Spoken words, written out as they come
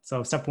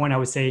So step one, I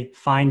would say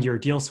find your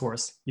deal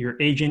source, your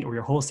agent or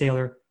your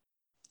wholesaler.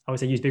 I would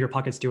say use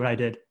BiggerPockets to do what I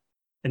did.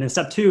 And then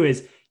step two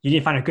is you need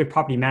to find a good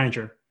property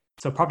manager.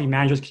 So property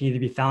managers can either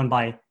be found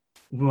by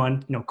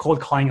one, cold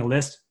calling a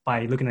list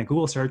by looking at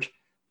Google search,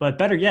 but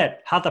better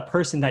yet, have the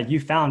person that you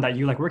found that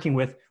you like working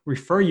with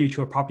refer you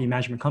to a property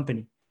management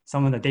company,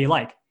 someone that they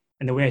like.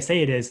 And the way I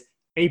say it is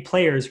A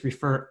players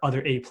refer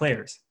other A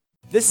players.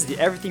 This is the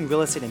Everything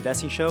Real Estate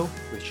Investing Show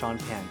with Sean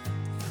Pan,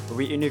 where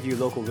we interview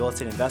local real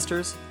estate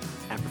investors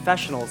and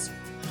professionals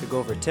to go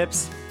over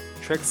tips,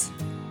 tricks,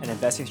 and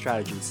investing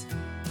strategies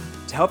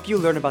to help you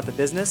learn about the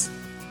business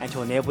and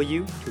to enable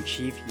you to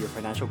achieve your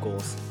financial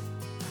goals.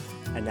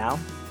 And now,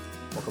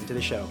 welcome to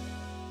the show.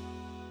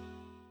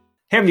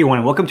 Hey everyone,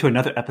 and welcome to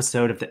another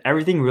episode of the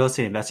Everything Real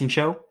Estate Investing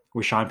Show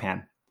with Sean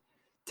Pan.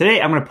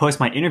 Today, I'm going to post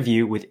my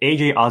interview with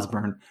AJ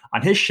Osborne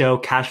on his show,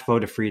 Cash Flow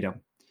to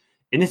Freedom.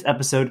 In this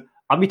episode,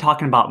 I'll be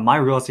talking about my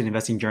real estate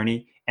investing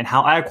journey and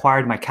how I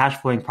acquired my cash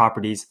flowing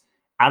properties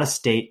out of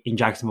state in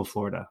Jacksonville,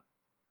 Florida.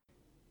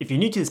 If you're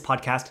new to this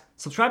podcast,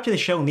 subscribe to the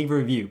show and leave a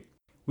review.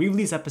 We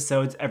release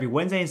episodes every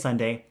Wednesday and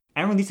Sunday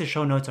and release the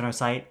show notes on our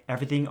site,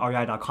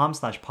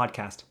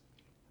 everythingrei.com/podcast.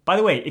 By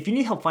the way, if you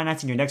need help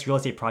financing your next real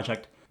estate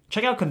project,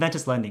 check out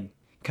Conventus Lending.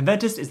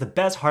 Conventus is the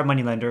best hard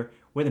money lender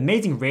with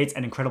amazing rates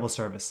and incredible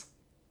service.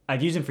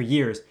 I've used them for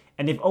years,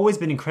 and they've always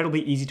been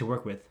incredibly easy to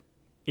work with.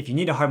 If you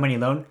need a hard money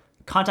loan,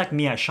 contact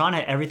me at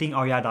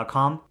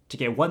sean@everythingrei.com to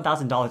get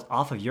 $1,000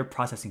 off of your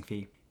processing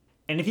fee.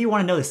 And if you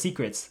want to know the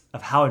secrets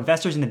of how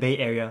investors in the Bay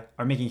Area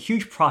are making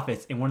huge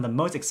profits in one of the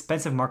most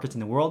expensive markets in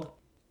the world,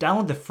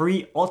 download the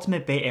free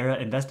Ultimate Bay Area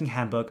Investing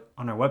Handbook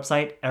on our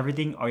website,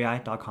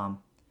 everythingrei.com.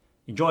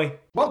 Enjoy.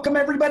 Welcome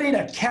everybody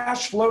to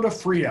Cash Flow to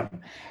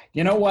Freedom.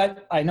 You know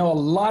what? I know a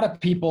lot of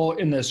people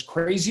in this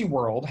crazy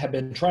world have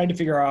been trying to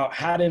figure out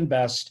how to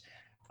invest,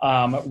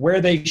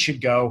 where they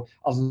should go.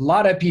 A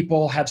lot of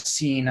people have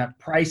seen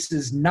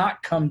prices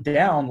not come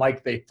down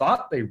like they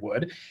thought they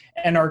would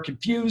and are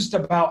confused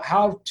about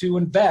how to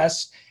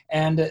invest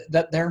and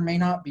that there may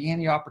not be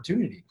any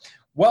opportunity.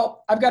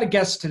 Well, I've got a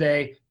guest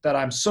today that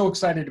I'm so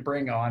excited to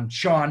bring on,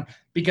 Sean,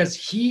 because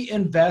he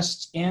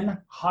invests in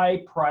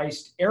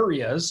high-priced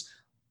areas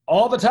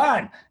all the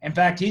time. In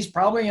fact, he's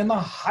probably in the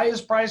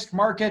highest priced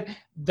market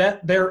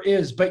that there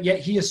is, but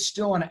yet he is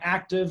still an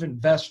active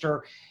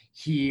investor.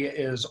 He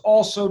is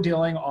also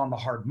dealing on the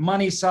hard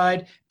money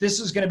side. This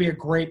is going to be a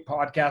great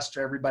podcast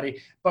for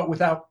everybody, but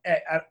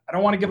I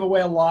don't want to give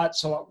away a lot,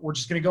 so we're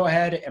just going to go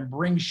ahead and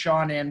bring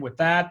Sean in with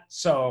that.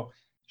 So,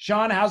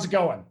 Sean, how's it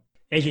going?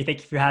 AJ, thank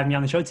you for having me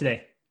on the show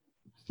today.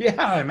 Yeah,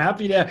 I'm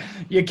happy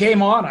you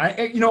came on.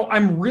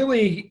 I'm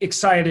really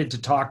excited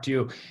to talk to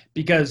you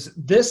because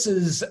this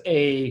is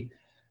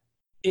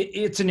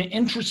it's an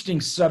interesting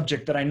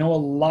subject that I know a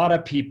lot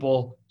of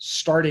people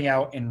starting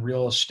out in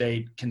real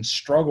estate can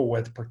struggle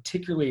with,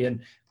 particularly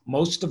in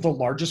most of the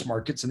largest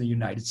markets in the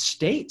United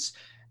States.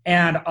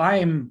 And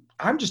I'm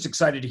just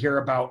excited to hear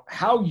about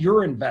how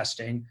you're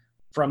investing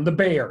from the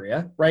Bay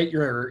Area, right?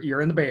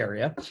 You're in the Bay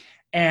Area.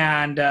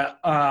 And,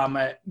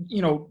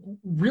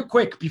 real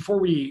quick, before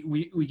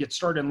we get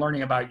started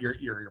learning about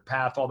your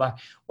path, all that,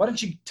 why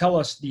don't you tell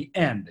us the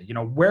end?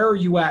 Where are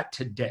you at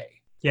today?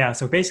 Yeah,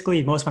 so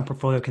basically most of my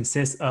portfolio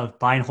consists of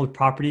buy and hold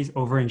properties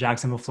over in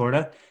Jacksonville,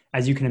 Florida.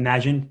 As you can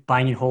imagine,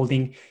 buying and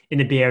holding in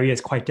the Bay Area is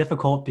quite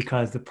difficult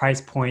because the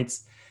price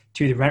points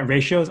to the rent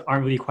ratios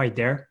aren't really quite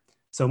there.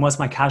 So most of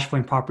my cash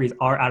flowing properties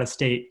are out of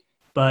state,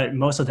 but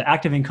most of the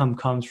active income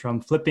comes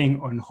from flipping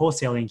or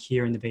wholesaling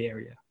here in the Bay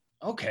Area.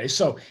 Okay,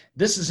 so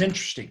this is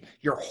interesting.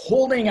 You're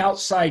holding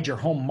outside your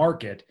home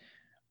market,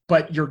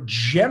 but you're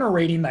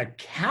generating that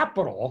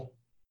capital,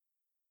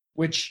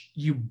 which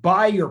you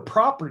buy your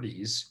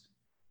properties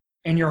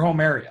in your home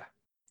area.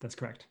 That's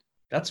correct.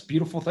 That's a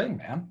beautiful thing,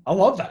 man. I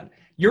love that.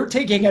 You're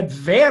taking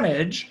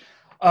advantage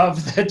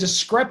of the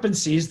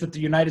discrepancies that the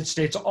United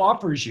States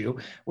offers you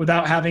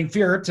without having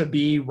fear to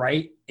be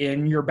right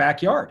in your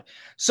backyard.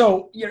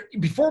 So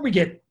before we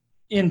get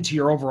into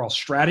your overall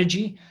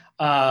strategy,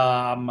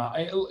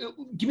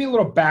 give me a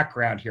little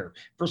background here.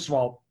 First of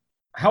all,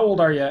 how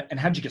old are you and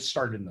how'd you get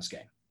started in this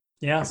game?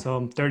 Yeah, so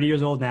I'm 30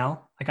 years old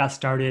now. I got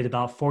started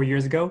about 4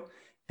 years ago.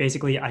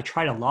 Basically, I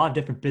tried a lot of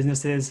different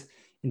businesses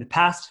in the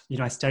past.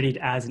 I studied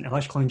as an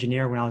electrical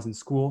engineer when I was in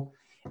school.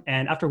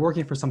 And after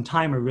working for some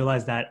time, I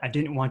realized that I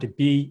didn't want to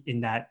be in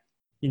that,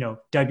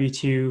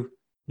 W-2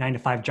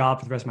 9-to-5 job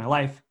for the rest of my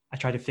life. I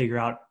tried to figure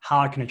out how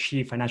I can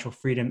achieve financial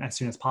freedom as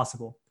soon as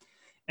possible.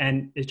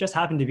 And it just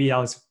happened to be I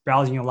was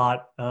browsing a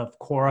lot of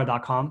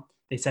Quora.com.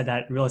 They said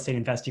that real estate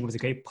investing was a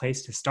great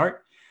place to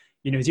start.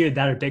 It was either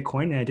that or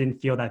Bitcoin, and I didn't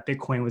feel that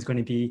Bitcoin was going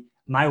to be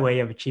my way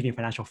of achieving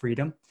financial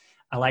freedom.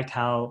 I liked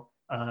how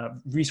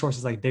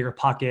resources like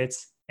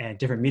BiggerPockets and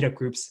different meetup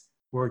groups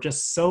were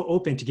just so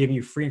open to giving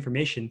you free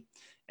information,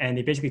 and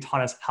they basically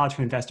taught us how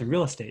to invest in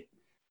real estate.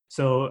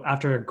 So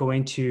after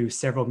going to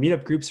several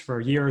meetup groups for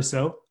a year or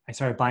so, I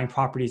started buying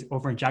properties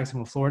over in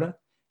Jacksonville, Florida.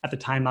 At the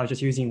time, I was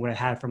just using what I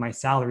had for my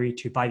salary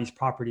to buy these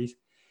properties.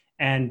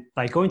 And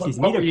by going to these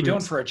meetup groups— What were you doing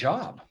for a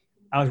job?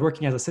 I was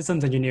working as a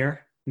systems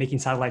engineer, making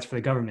satellites for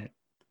the government.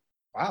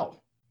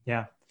 Wow.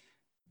 Yeah.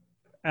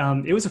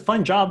 It was a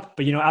fun job,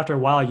 but after a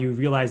while, you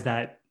realize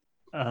that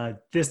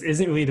this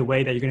isn't really the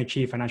way that you're going to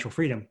achieve financial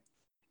freedom.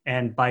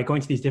 And by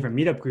going to these different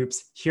meetup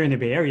groups here in the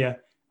Bay Area,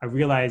 I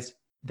realized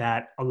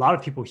that a lot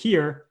of people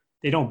here,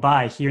 they don't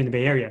buy here in the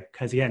Bay Area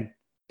because, again,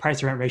 price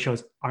to rent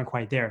ratios aren't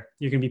quite there.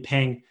 You're going to be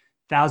paying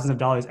thousands of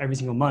dollars every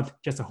single month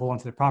just to hold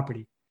onto the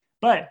property.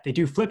 But they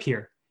do flip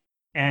here.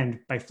 And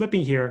by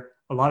flipping here,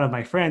 a lot of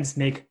my friends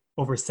make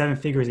over 7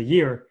 figures a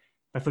year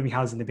by flipping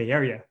houses in the Bay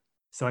Area.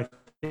 So I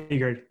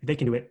figured if they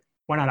can do it,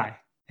 why not I?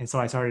 And so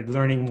I started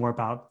learning more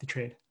about the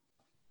trade.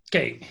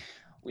 Okay.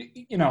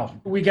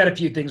 We got a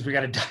few things we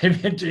got to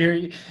dive into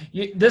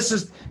here. This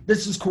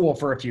is cool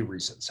for a few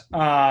reasons.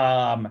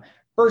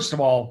 First of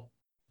all,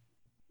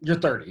 you're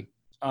 30.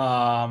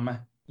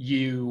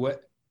 You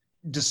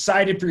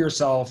decided for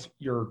yourself,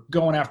 you're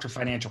going after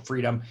financial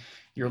freedom.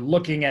 You're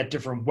looking at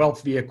different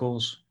wealth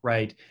vehicles,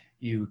 right?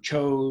 You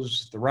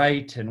chose the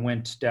right and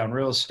went down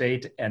real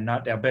estate and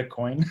not down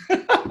Bitcoin.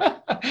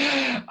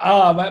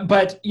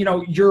 But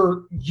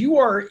you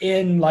are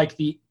in like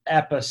the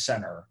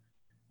epicenter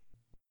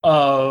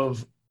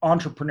of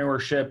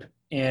entrepreneurship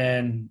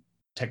in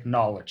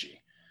technology.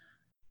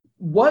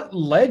 What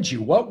led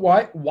you?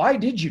 Why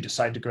did you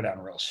decide to go down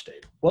real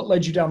estate? What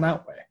led you down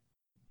that way?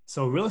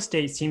 So real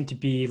estate seemed to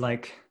be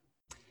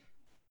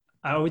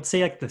I would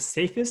say the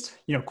safest,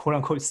 quote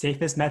unquote,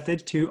 safest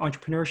method to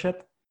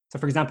entrepreneurship. So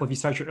for example, if you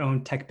start your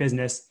own tech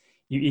business,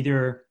 you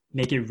either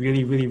make it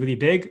really, really, really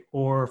big,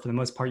 or for the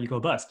most part, you go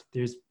bust.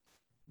 There's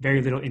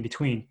very little in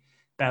between.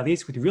 But at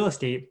least with real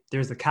estate,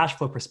 there's the cash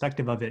flow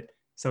perspective of it.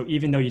 So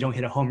even though you don't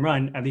hit a home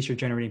run, at least you're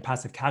generating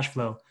passive cash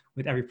flow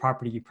with every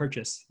property you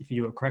purchase if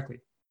you do it correctly.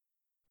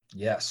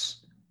 Yes.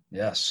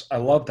 I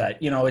love that.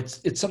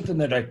 It's something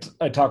that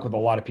I talk with a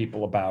lot of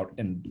people about,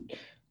 and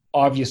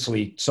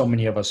obviously so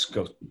many of us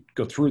go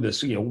through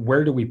this.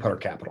 Where do we put our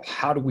capital?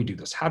 How do we do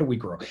this? How do we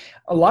grow?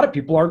 A lot of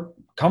people are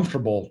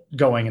comfortable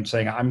going and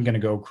saying, I'm going to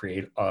go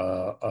create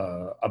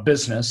a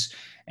business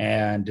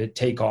and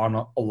take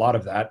on a lot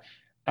of that.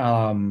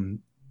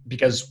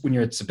 Because when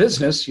it's a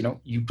business,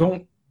 you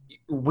don't.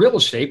 Real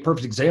estate,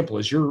 perfect example,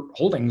 is your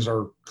holdings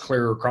are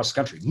clear across the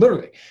country.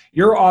 Literally,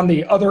 you're on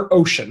the other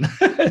ocean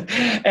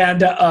and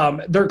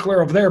they're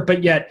clear over there.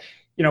 But yet,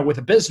 with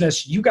a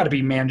business, you got to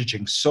be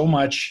managing so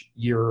much.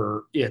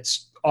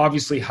 It's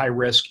obviously high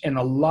risk, and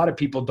a lot of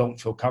people don't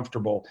feel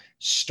comfortable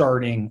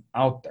starting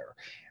out there.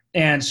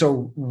 And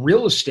so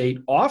real estate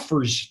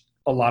offers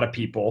a lot of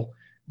people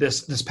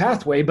this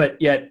pathway, but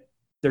yet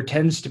there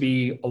tends to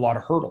be a lot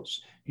of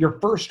hurdles. Your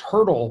first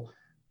hurdle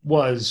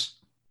was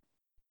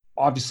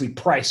obviously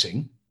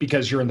pricing,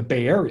 because you're in the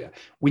Bay Area.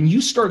 When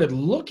you started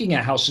looking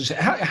at houses,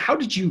 how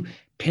did you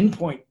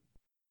pinpoint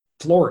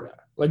Florida?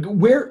 Like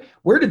where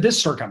did this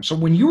start coming? So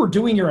when you were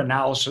doing your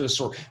analysis,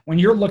 or when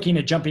you're looking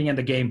at jumping in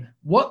the game,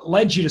 what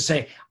led you to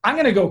say, I'm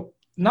going to go,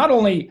 not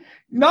only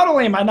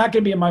am I not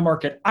going to be in my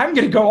market, I'm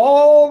going to go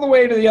all the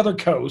way to the other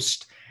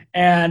coast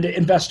and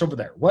invest over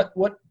there. What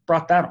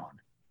brought that on?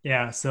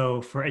 Yeah.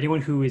 So for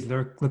anyone who is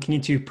looking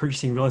into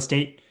purchasing real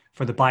estate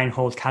for the buy and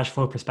hold cash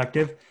flow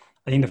perspective,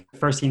 I think the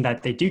first thing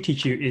that they do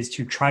teach you is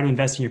to try to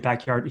invest in your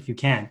backyard if you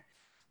can.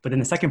 But then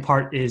the second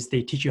part is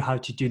they teach you how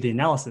to do the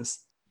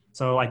analysis.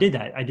 So I did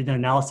that. I did the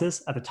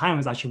analysis. At the time, I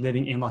was actually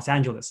living in Los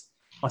Angeles.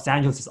 Los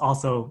Angeles is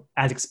also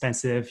as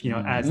expensive,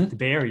 as the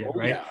Bay Area,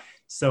 right? Yeah.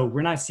 So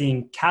we're not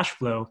seeing cash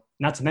flow.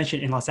 Not to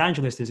mention in Los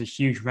Angeles, there's a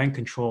huge rent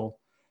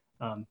control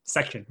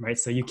section, right?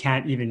 So you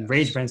can't even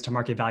raise rents to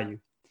market value.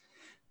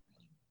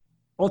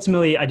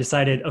 Ultimately, I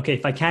decided, okay,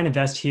 if I can't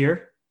invest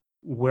here,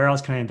 where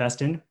else can I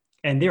invest in?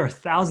 And there are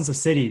thousands of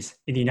cities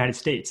in the United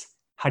States.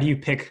 How do you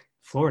pick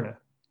Florida?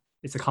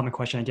 It's a common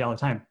question I get all the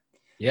time.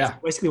 Yeah. So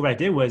basically what I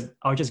did was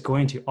I was just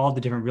going to all the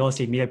different real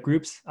estate meetup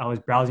groups. I was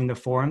browsing the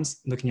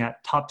forums, looking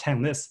at top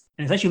 10 lists,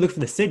 and essentially look for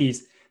the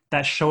cities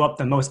that show up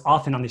the most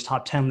often on these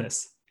top 10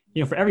 lists.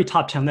 For every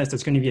top 10 list,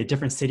 there's going to be a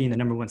different city in the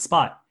number one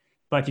spot.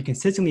 But if you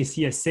consistently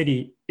see a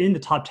city in the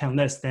top 10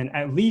 list, then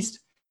at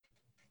least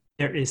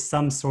there is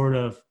some sort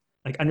of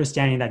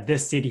understanding that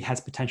this city has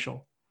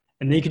potential.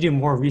 And then you can do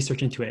more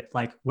research into it,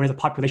 like what is the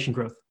population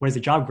growth? What is the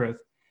job growth?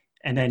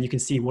 And then you can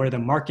see what are the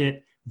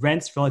market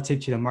rents relative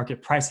to the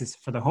market prices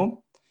for the home.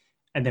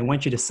 And then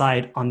once you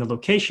decide on the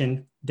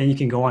location, then you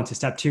can go on to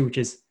step 2, which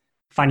is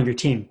finding your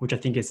team, which I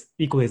think is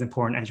equally as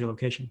important as your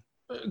location.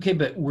 Okay,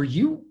 but were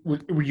you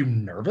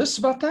nervous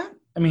about that?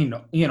 I mean,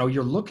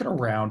 you're looking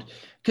around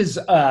because,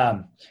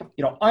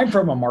 I'm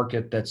from a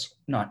market that's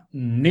not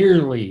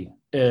nearly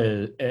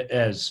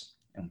as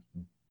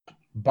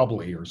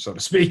bubbly, or so to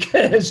speak,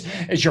 as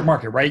your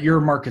market, right? Your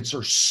markets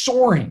are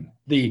soaring.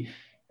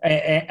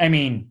 I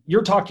mean,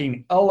 you're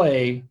talking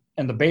LA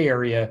and the Bay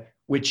Area,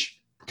 which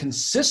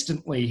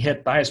consistently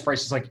hit the highest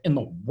prices in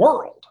the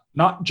world,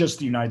 not just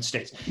the United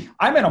States.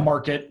 I'm in a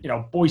market,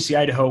 Boise,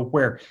 Idaho,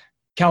 where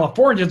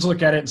Californians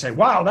look at it and say,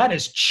 wow, that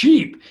is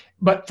cheap.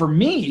 But for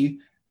me,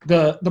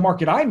 the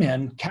market I'm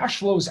in, cash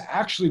flow is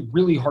actually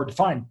really hard to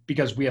find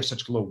because we have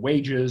such low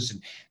wages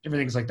and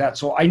different things like that.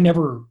 So I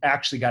never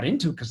actually got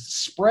into it because the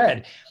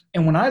spread.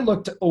 And when I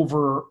looked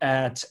over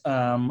at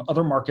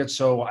other markets,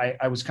 so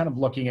I was kind of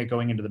looking at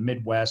going into the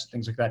Midwest,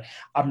 things like that.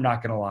 I'm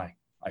not going to lie,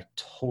 I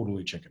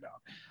totally chickened out.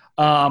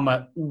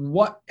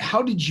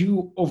 How did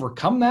you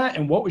overcome that?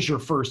 And what was your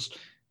first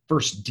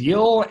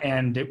deal?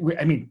 And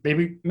I mean,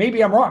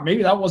 maybe I'm wrong.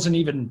 Maybe that wasn't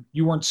even,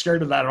 you weren't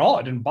scared of that at all.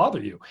 It didn't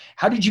bother you.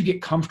 How did you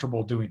get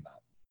comfortable doing that?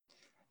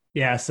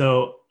 Yeah.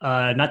 So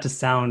not to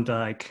sound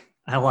like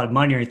I have a lot of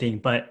money or anything,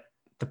 but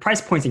the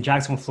price points in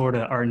Jacksonville,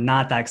 Florida are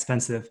not that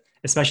expensive,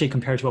 especially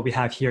compared to what we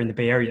have here in the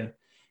Bay Area.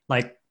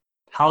 Like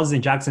houses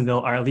in Jacksonville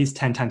are at least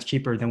 10 times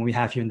cheaper than what we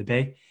have here in the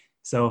Bay.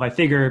 So if I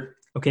figure,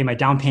 okay, my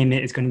down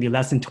payment is going to be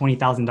less than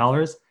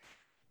 $20,000,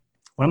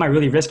 what am I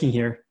really risking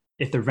here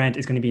if the rent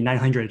is going to be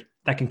 $900?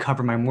 That can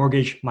cover my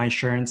mortgage, my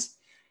insurance,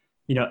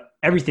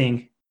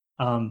 everything.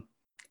 And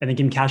then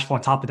give me cash flow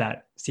on top of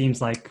that.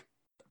 Seems like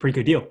a pretty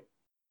good deal.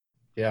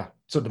 Yeah.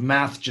 So the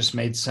math just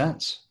made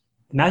sense.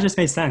 The math just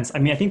made sense. I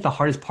mean, I think the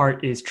hardest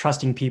part is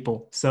trusting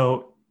people.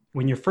 So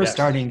when you're first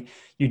starting,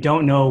 you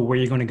don't know where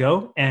you're going to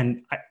go.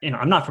 And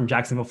I'm not from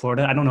Jacksonville,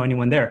 Florida. I don't know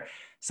anyone there.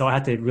 So I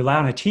had to rely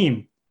on a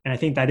team. And I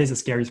think that is the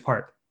scariest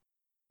part.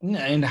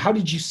 And how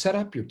did you set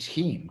up your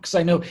team? Because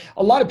I know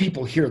a lot of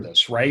people hear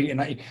this, right?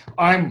 And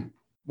I'm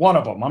one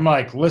of them. I'm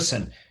like,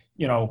 listen,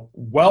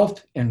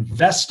 wealth,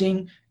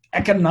 investing,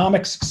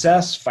 economic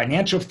success,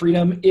 financial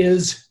freedom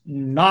is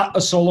not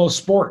a solo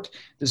sport.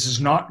 This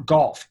is not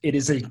golf. It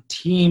is a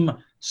team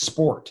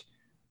sport.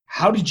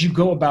 How did you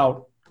go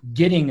about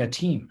getting a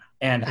team?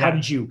 And how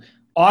did you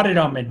audit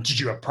them? And did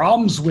you have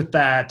problems with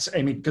that?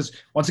 I mean, because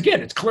once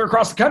again, it's clear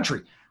across the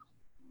country.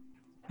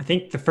 I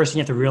think the first thing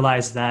you have to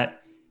realize is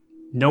that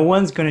no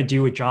one's going to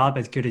do a job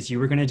as good as you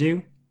were going to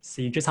do.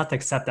 So you just have to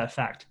accept that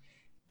fact.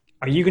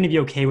 Are you going to be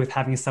okay with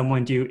having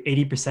someone do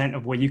 80%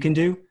 of what you can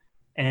do?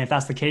 And if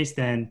that's the case,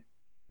 then,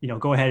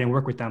 go ahead and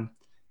work with them.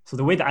 So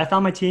the way that I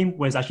found my team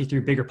was actually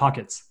through Bigger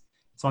Pockets.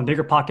 So on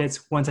Bigger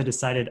Pockets, once I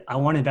decided I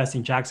want to invest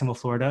in Jacksonville,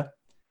 Florida,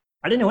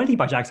 I didn't know anything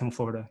about Jacksonville,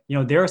 Florida.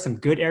 There are some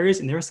good areas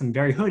and there are some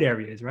very hood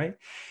areas, right?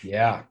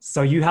 Yeah.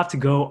 So you have to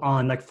go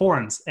on like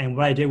forums. And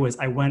what I did was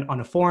I went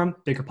on a forum,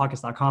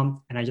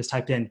 biggerpockets.com, and I just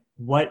typed in,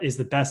 what is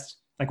the best,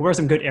 like what are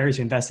some good areas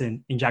to invest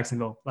in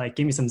Jacksonville? Like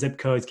give me some zip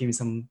codes, give me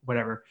some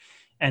whatever.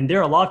 And there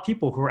are a lot of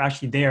people who are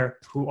actually there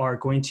who are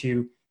going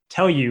to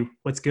tell you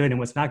what's good and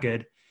what's not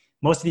good.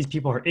 Most of these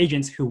people are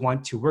agents who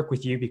want to work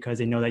with you because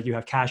they know that you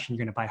have cash and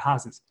you're going to buy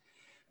houses.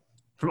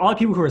 From all the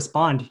people who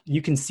respond,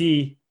 you can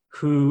see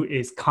who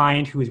is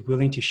kind, who is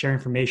willing to share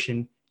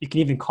information. You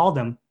can even call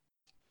them.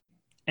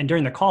 And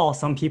during the call,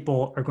 some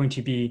people are going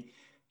to be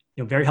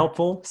very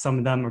helpful. Some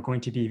of them are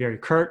going to be very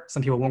curt.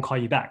 Some people won't call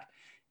you back.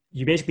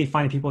 You basically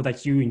find the people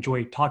that you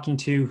enjoy talking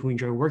to, who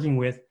enjoy working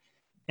with,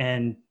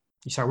 and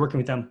you start working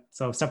with them.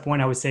 So step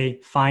one, I would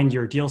say, find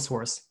your deal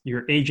source,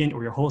 your agent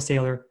or your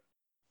wholesaler.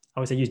 I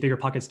would say use Bigger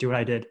Pockets to do what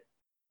I did.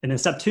 And then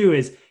step two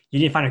is you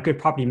need to find a good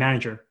property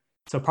manager.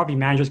 So property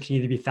managers can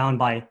either be found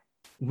by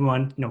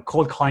one,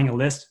 cold calling a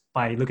list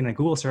by looking at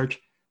Google search,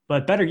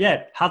 but better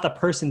yet, have the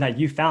person that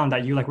you found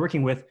that you like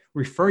working with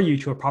refer you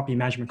to a property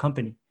management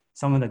company,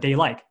 someone that they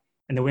like.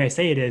 And the way I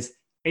say it is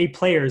A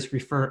players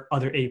refer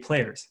other A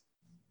players.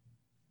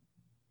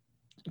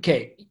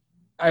 Okay.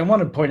 I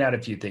want to point out a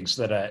few things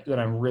that I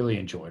really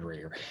enjoyed right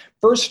here.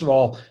 First of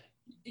all,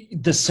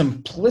 the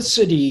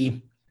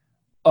simplicity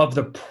of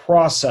the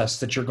process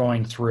that you're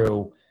going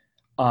through,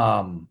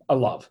 I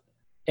love.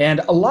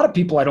 And a lot of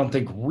people, I don't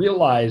think,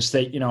 realize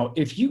that,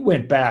 if you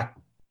went back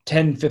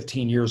 10,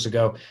 15 years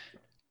ago,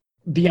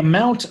 the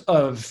amount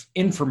of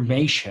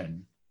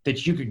information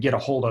that you could get a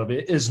hold of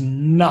it is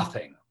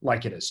nothing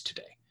like it is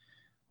today.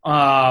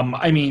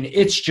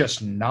 It's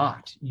just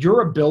not.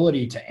 Your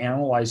ability to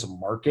analyze a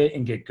market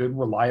and get good,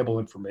 reliable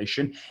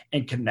information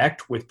and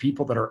connect with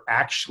people that are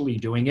actually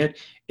doing it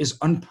is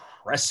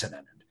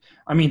unprecedented.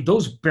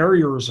 Those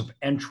barriers of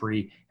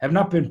entry have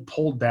not been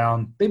pulled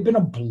down. They've been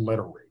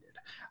obliterated.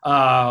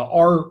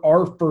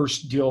 Our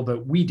first deal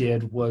that we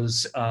did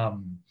was,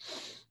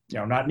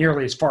 not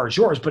nearly as far as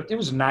yours, but it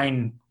was a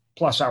 9+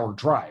 hour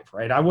drive,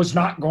 right? I was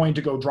not going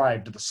to go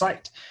drive to the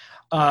site.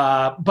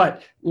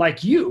 But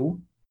like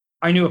you,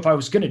 I knew if I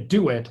was going to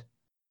do it,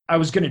 I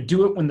was going to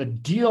do it when the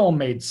deal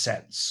made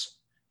sense,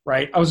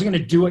 right? I was going to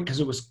do it because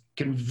it was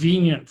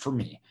convenient for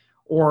me,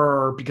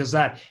 or because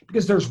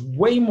there's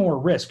way more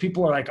risk.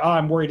 People are like, oh,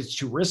 I'm worried it's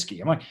too risky.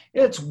 I'm like,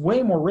 it's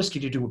way more risky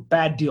to do a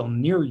bad deal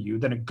near you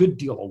than a good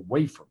deal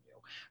away from you.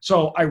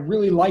 So I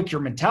really like your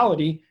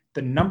mentality.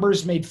 The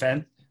numbers made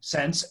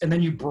sense, and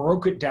then you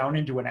broke it down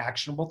into an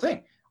actionable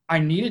thing. I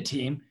need a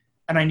team,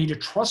 and I need a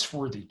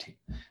trustworthy team.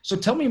 So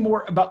tell me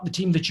more about the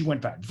team that you went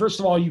back.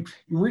 First of all, you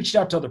reached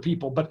out to other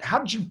people, but how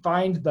did you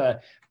find the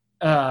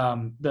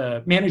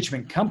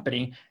management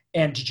company?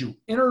 And did you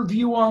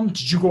interview them?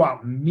 Did you go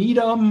out and meet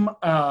them?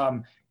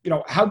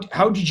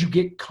 How did you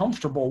get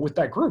comfortable with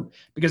that group?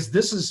 Because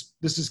this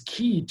is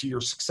key to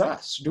your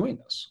success doing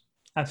this.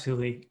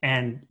 Absolutely.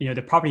 And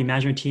the property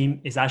management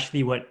team is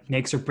actually what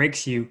makes or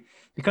breaks you,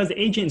 because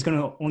the agent is going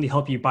to only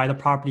help you buy the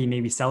property,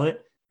 maybe sell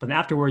it, but then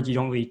afterwards you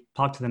don't really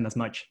talk to them as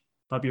much.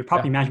 But your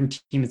property Yeah.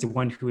 management team is the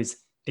one who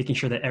is making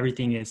sure that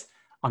everything is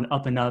on the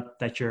up and up,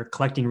 that you're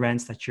collecting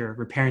rents, that you're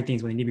repairing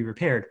things when they need to be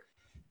repaired.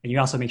 And you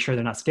also make sure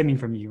they're not skimming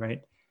from you,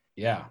 right?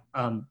 Yeah.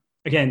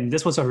 Again,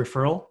 this was a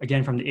referral,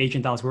 again, from the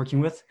agent that I was working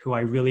with, who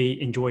I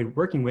really enjoyed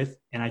working with,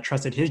 and I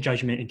trusted his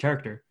judgment and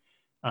character.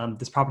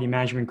 This property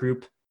management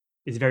group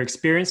is very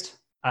experienced.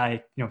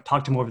 I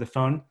talked to him over the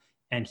phone,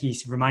 and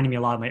he's reminding me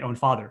a lot of my own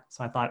father.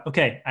 So I thought,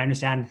 okay, I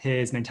understand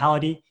his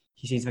mentality.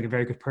 He seems like a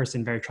very good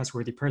person, very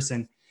trustworthy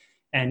person.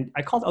 And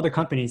I called other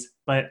companies,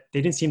 but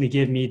they didn't seem to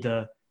give me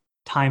the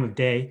time of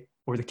day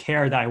or the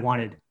care that I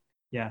wanted.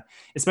 Yeah,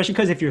 especially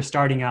because if you're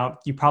starting out,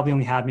 you probably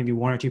only have maybe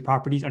one or two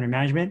properties under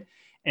management.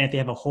 And if they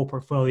have a whole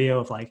portfolio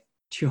of like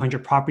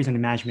 200 properties under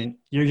management,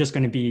 you're just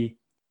going to be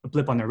a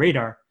blip on their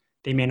radar.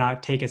 They may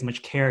not take as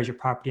much care as your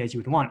property as you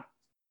would want.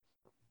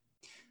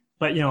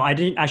 But I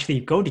didn't actually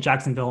go to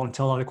Jacksonville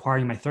until I was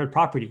acquiring my third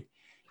property.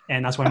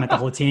 And that's when I met the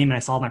whole team and I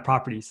saw my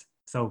properties.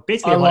 So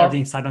basically I bought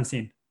everything sight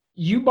unseen.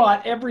 You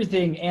bought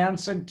everything and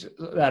sent.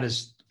 That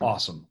is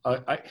awesome.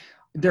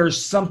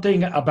 There's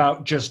something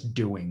about just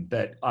doing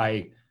that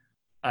I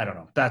don't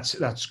know.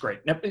 That's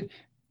great. Now,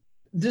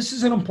 this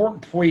is an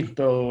important point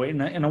though,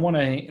 and I want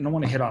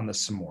to hit on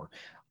this some more.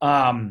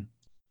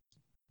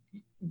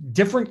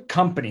 Different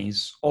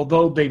companies,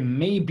 although they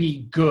may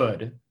be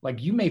good,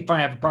 like you may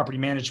have a property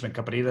management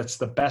company that's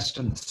the best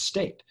in the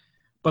state,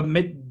 but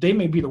they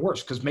may be the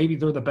worst because maybe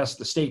they're the best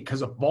in the state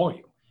because of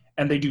volume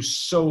and they do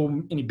so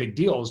many big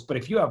deals. But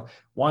if you have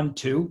 1,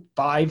 2,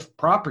 5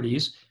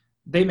 properties,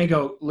 they may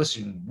go,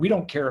 listen, we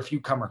don't care if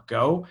you come or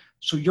go.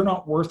 So you're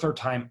not worth our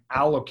time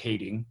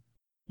allocating,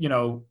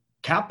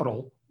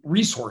 capital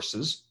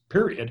resources,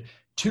 period,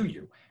 to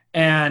you.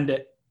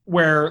 And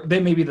where they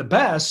may be the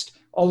best,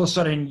 all of a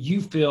sudden you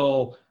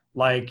feel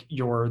like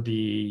you're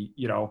the,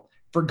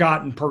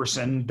 forgotten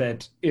person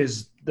that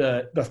is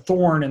the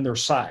thorn in their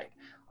side.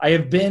 I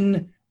have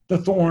been the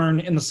thorn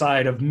in the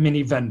side of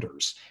many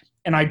vendors.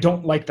 And I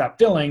don't like that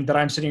feeling that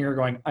I'm sitting here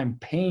going, I'm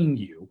paying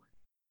you,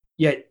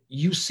 yet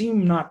you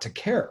seem not to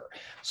care.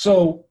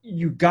 So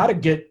you got to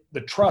get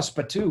the trust,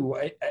 but too,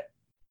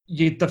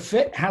 the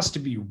fit has to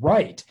be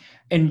right.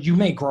 And you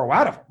may grow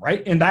out of them,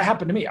 right? And that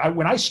happened to me.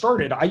 When I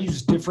started, I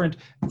used different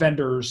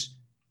vendors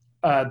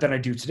than I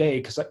do today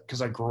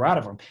because I grew out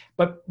of them.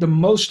 But the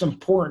most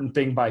important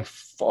thing by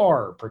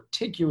far,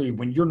 particularly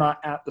when you're not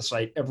at the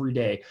site every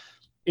day,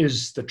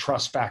 is the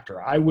trust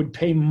factor. I would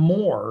pay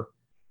more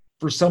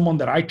for someone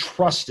that I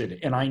trusted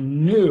and I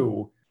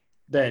knew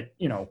that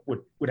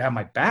would have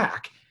my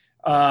back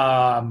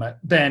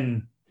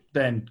than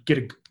get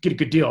a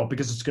good deal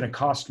because it's going to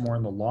cost more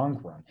in the long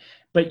run.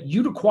 But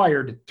you'd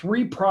acquired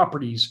 3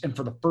 properties and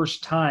for the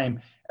first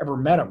time ever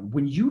met them.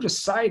 When you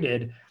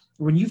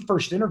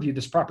first interviewed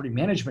this property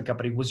management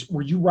company,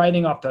 were you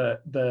writing off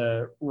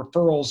the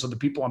referrals of the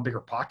people on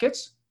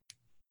BiggerPockets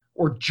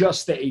or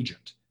just the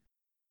agent?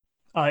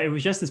 It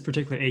was just this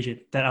particular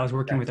agent that I was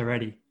working with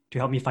already to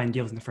help me find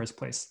deals in the first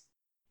place.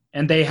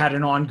 And they had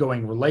an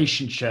ongoing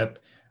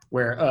relationship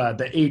where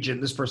the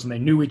agent, this person, they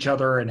knew each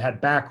other and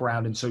had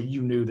background. And so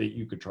you knew that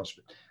you could trust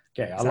it.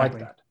 Okay.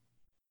 Exactly.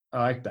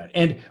 I like that.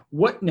 And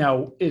what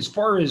now, as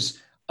far as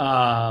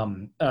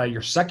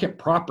your second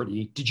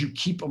property, did you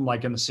keep them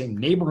like in the same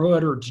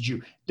neighborhood or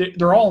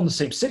they're all in the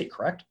same city,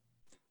 correct?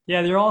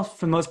 Yeah, they're all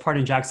for the most part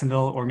in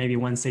Jacksonville or maybe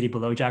one city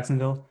below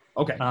Jacksonville.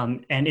 Okay.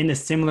 And in a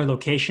similar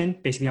location,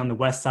 basically on the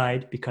west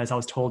side, because I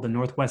was told the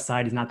northwest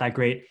side is not that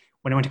great.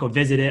 When I went to go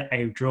visit it,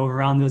 I drove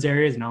around those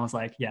areas and I was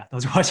like, yeah,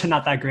 those roads are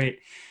not that great.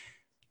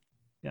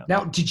 Yeah.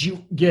 Now, did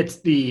you get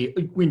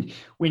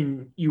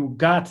when you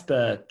got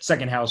the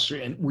second house,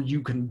 and were you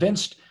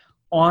convinced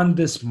on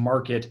this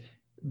market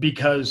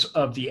because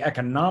of the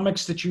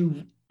economics that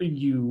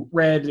you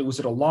read? Was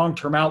it a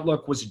long-term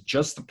outlook? Was it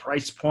just the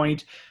price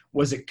point?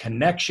 Was it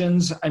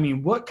connections? I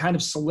mean, what kind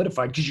of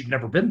solidified, because you've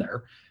never been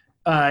there,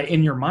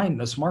 in your mind,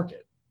 this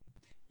market?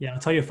 Yeah, I'll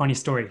tell you a funny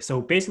story.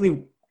 So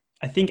basically,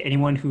 I think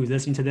anyone who's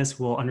listening to this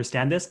will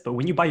understand this, but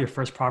when you buy your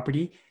first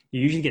property, you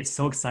usually get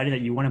so excited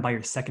that you want to buy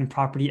your second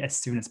property as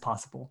soon as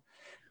possible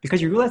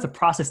because you realize the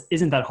process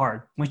isn't that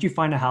hard. Once you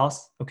find a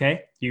house,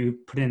 okay, you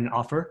put in an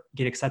offer,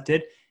 get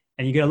accepted,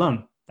 and you get a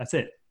loan. That's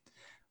it.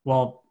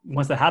 Well,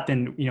 once that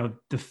happened,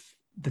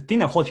 the thing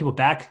that holds people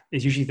back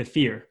is usually the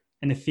fear,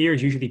 and the fear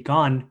is usually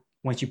gone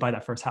once you buy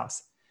that first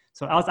house.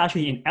 So I was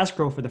actually in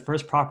escrow for the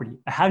first property.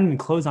 I hadn't even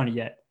closed on it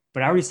yet,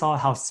 but I already saw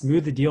how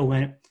smooth the deal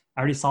went.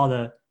 I already saw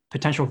the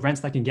potential rents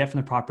that I can get from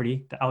the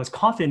property that I was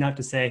confident enough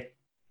to say,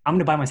 I'm going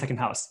to buy my second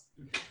house.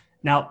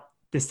 Now,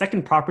 the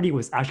second property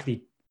was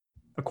actually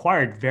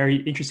acquired very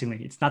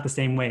interestingly. It's not the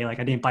same way. Like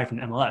I didn't buy from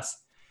the MLS.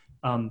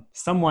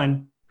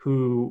 Someone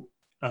who,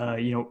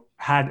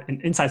 had an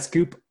inside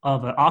scoop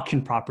of an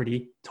auction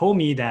property told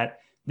me that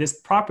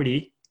this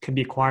property could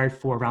be acquired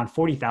for around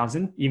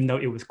 $40,000, even though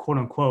it was quote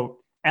unquote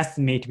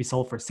estimated to be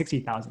sold for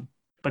 $60,000.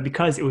 But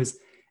because it was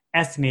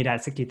estimated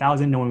at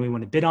 $60,000, no one really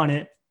wanted to bid on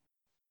it.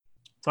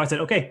 So I said,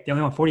 okay, they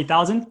only want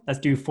 40,000. Let's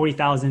do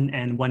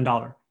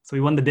 $40,001. So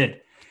we won the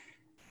bid.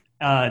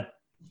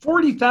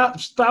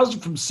 40,000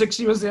 from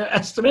 60 was the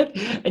estimate,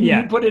 and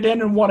you put it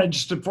in and wanted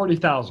just at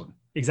 40,000.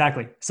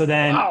 Exactly. So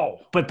then,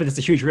 but it's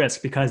a huge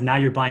risk because now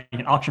you're buying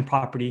an auction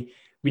property.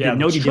 We did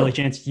no due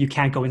diligence. You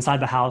can't go inside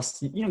the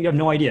house. You have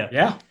no idea.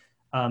 Yeah.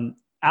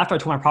 After I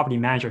told my property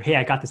manager, hey,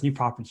 I got this new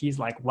property. He's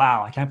like,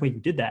 wow, I can't believe you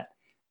did that.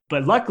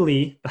 But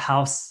luckily, the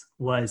house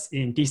was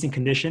in decent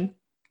condition.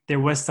 There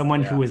was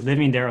someone who was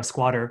living there, a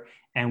squatter,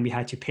 and we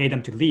had to pay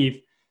them to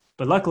leave.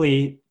 But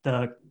luckily,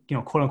 the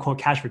quote unquote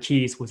cash for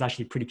keys was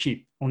actually pretty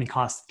cheap. Only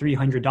cost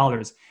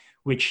 $300,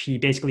 which he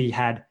basically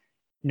had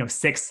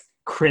 6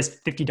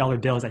 crisp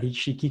 $50 bills that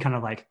he kind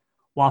of like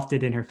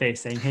wafted in her face,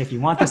 saying, hey, if you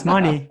want this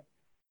money,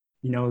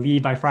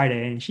 leave by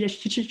Friday. And she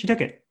took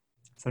it.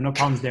 So no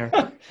problems there.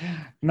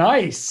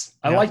 Nice.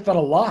 I like that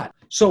a lot.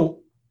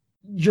 So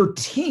your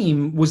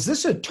team, was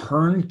this a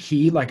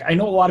turnkey? Like, I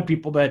know a lot of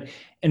people that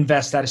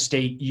invest out of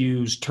state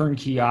use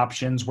turnkey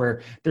options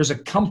where there's a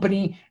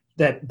company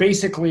that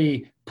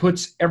basically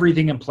puts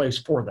everything in place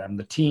for them,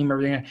 the team,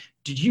 everything.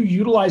 Did you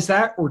utilize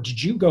that, or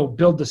did you go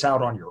build this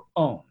out on your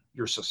own,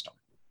 your system?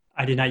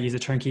 I did not use a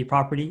turnkey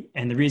property.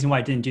 And the reason why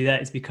I didn't do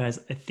that is because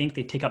I think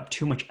they take up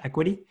too much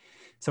equity.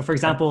 So for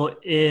example,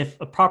 if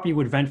a property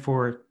would rent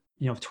for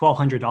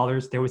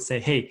 $1,200, they would say,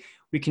 hey,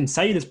 we can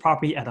sell you this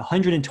property at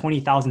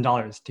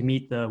 $120,000 to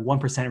meet the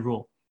 1%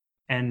 rule.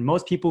 And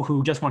most people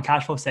who just want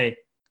cash flow say,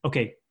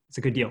 okay, it's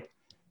a good deal.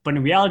 But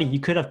in reality, you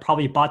could have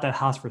probably bought that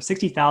house for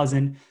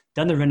 $60,000,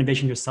 done the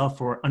renovation yourself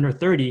for under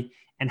 30,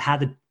 and had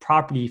the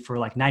property for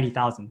like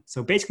 $90,000.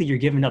 So basically you're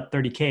giving up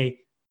 $30K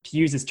to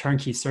use this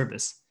turnkey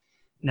service.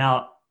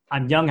 Now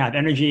I'm young, I have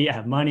energy, I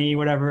have money,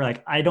 whatever.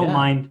 Like I don't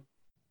mind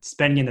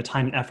spending the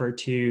time and effort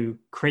to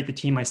create the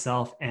team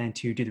myself and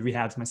to do the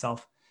rehabs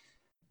myself.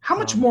 How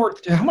much more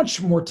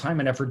time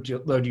and effort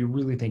do you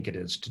really think it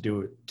is to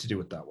do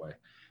it that way?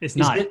 It's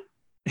not,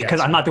 because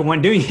I'm not the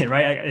one doing it,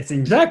 right? It's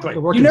exactly.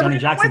 The work is done in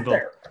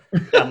Jacksonville.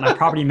 My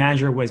property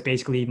manager was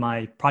basically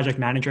my project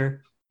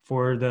manager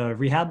for the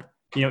rehab.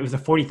 It was a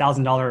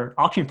 $40,000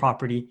 auction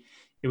property.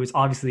 It was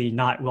obviously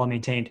not well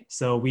maintained.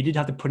 So we did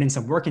have to put in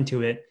some work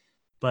into it,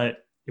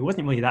 but it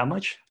wasn't really that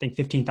much. I think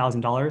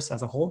 $15,000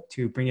 as a whole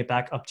to bring it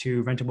back up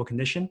to rentable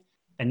condition.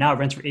 And now it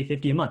rents for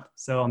 $850 a month.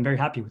 So I'm very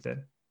happy with it.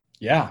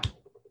 Yeah.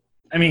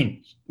 I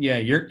mean,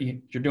 you're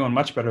doing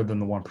much better than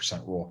the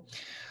 1% rule.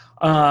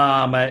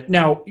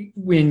 Now,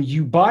 when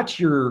you bought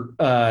your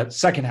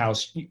second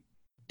house,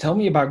 tell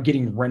me about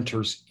getting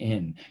renters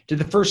in. Did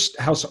the first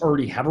house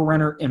already have a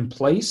renter in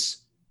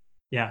place?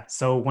 Yeah.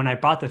 So when I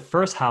bought the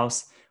first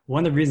house,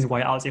 one of the reasons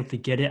why I was able to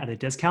get it at a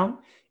discount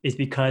is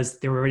because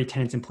there were already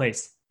tenants in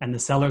place. And the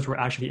sellers were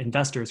actually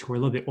investors who were a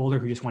little bit older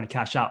who just want to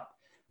cash out.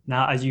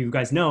 Now, as you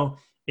guys know,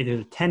 if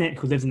there's a tenant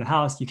who lives in the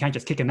house, you can't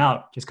just kick him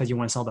out just because you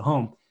want to sell the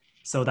home.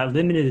 So that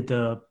limited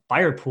the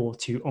buyer pool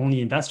to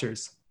only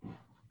investors.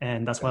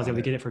 And that's why I was able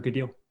to get it for a good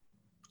deal.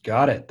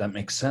 Got it. That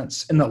makes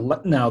sense. And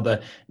now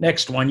the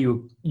next one,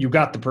 you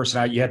got the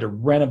person out, you had to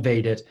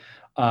renovate it.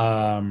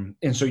 And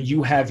so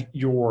you have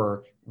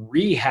your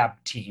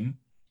rehab team.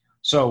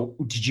 So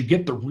did you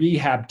get the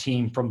rehab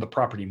team from the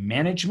property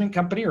management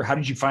company, or how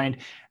did you find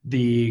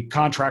the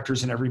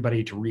contractors and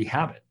everybody to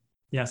rehab it?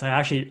 Yes, I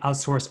actually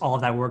outsourced all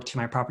of that work to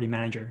my property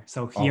manager.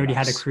 So he already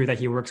had a crew that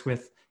he works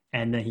with,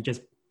 and then he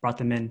just brought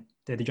them in,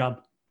 did the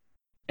job.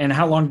 And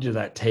how long did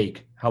that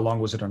take? How long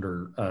was it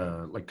under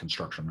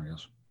construction, I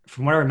guess?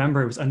 From what I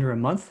remember, it was under a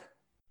month.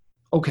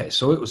 Okay,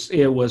 so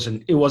it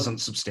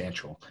wasn't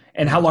substantial.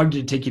 And how long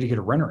did it take you to get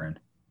a renter in?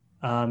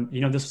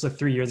 This was like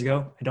 3 years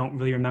ago. I don't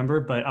really remember,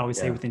 but I would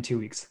say within 2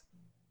 weeks.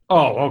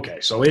 Oh, okay.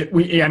 So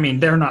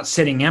they're not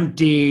sitting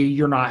empty.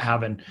 You're not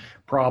having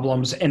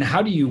problems. And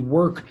how do you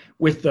work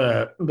with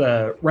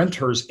the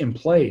renters in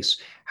place?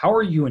 How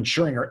are you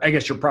ensuring, or I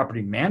guess your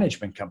property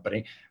management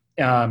company,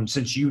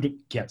 since you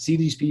can't see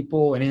these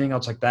people, anything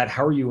else like that,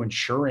 how are you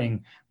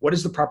ensuring, what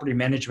is the property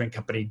management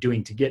company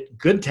doing to get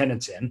good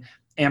tenants in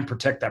and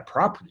protect that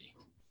property?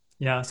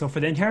 Yeah. So for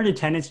the inherited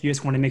tenants, you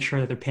just want to make sure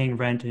that they're paying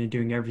rent and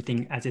doing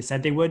everything as they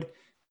said they would.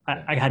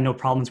 I had no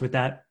problems with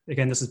that.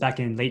 Again, this was back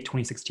in late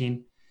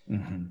 2016.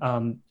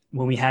 Mm-hmm.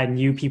 When we had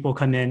new people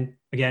come in,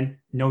 again,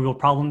 no real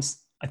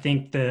problems. I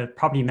think the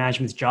property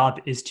management's job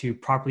is to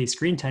properly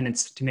screen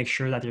tenants to make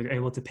sure that they're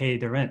able to pay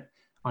their rent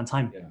on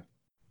time. Yeah.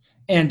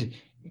 And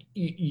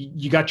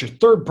you got your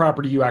third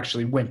property. You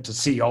actually went to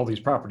see all these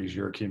properties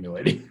you're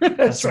accumulating.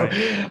 That's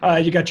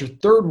right. You got your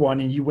third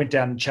one and you went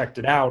down and checked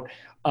it out.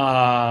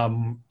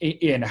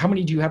 And how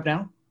many do you have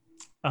now?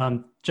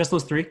 Just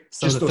those 3.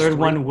 So just the third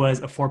one was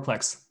a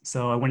 4-plex.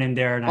 So I went in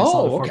there and I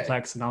saw the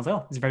 4-plex and I was like,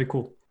 oh, it's very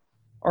cool.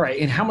 All right.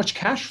 And how much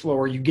cash flow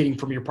are you getting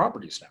from your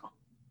properties now?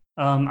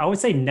 I would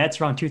say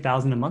net's around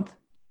 $2,000 a month.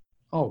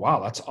 Oh,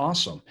 wow. That's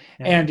awesome.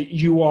 Yeah. And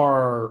you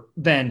are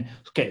then,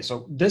 okay,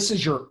 so this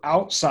is your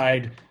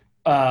outside,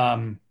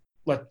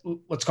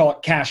 let's call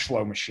it cash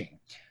flow machine,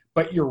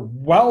 but your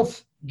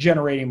wealth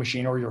generating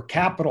machine or your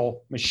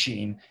capital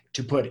machine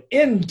to put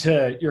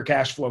into your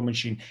cash flow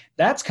machine,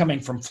 that's coming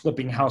from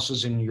flipping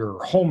houses in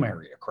your home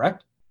area,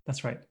 correct?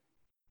 That's right.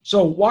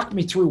 So walk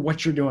me through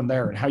what you're doing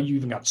there and how you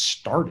even got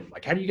started.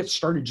 Like, how do you get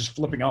started just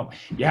flipping home?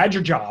 You had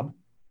your job.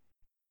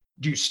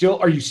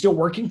 Are you still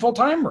working full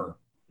time or?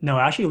 No,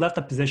 I actually left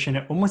that position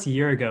almost a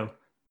year ago.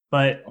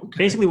 But Okay.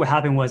 basically what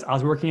happened was I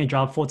was working a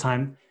job full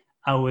time.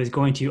 I was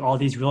going to all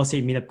these real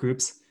estate meetup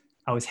groups.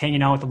 I was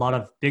hanging out with a lot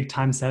of big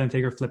time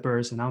 7-figure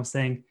flippers. And I was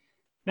saying,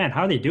 man,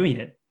 how are they doing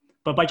it?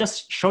 But by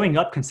just showing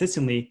up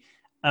consistently,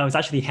 I was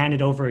actually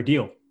handed over a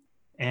deal.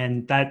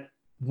 And that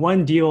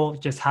one deal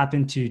just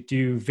happened to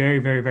do very,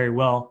 very, very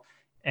well.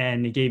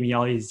 And it gave me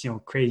all these,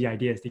 crazy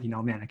ideas thinking,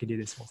 oh man, I could do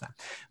this full time.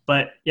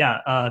 But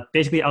yeah,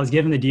 basically I was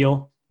given the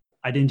deal.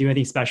 I didn't do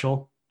anything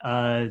special.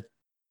 It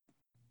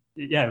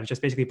was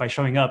just basically by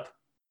showing up.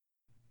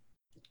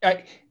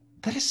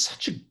 That is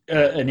such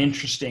an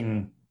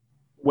interesting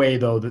way,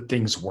 though, that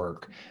things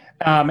work.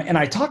 And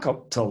I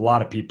talk to a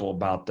lot of people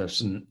about this,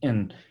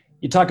 and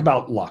you talk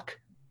about luck.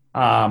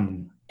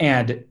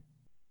 And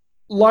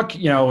luck,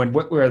 and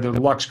whether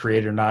luck's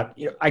created or not,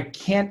 I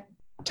can't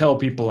tell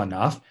people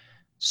enough.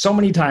 So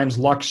many times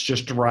luck's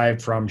just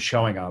derived from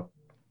showing up,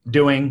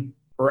 doing,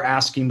 or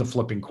asking the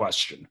flipping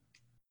question,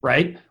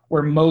 right?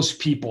 Where most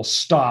people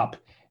stop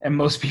and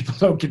most people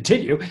don't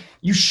continue.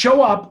 You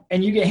show up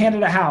and you get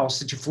handed a house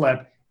that you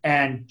flip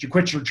and you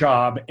quit your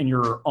job and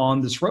you're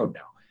on this road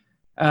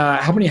now.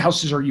 How many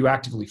houses are you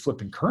actively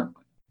flipping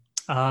currently?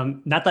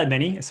 Not that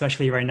many,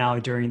 especially right now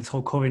during this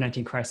whole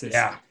COVID-19 crisis.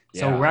 Yeah.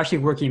 So we're actually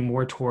working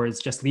more towards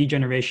just lead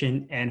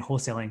generation and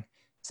wholesaling.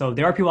 So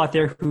there are people out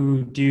there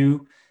who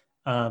do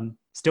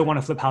still want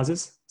to flip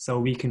houses. So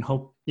we can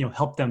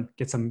help them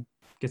get some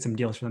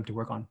deals for them to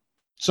work on.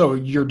 So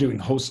you're doing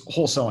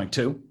wholesaling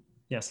too?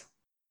 Yes.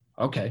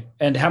 Okay.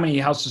 And how many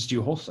houses do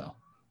you wholesale?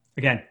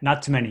 Again,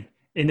 not too many.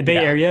 In the Bay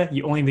Area,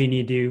 you only really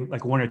need to do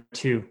like one or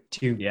two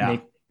to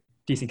make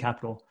decent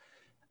capital.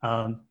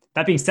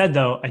 That being said,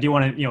 though, I do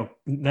want to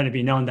let it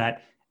be known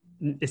that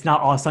it's not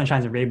all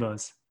sunshines and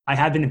rainbows. I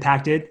have been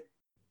impacted,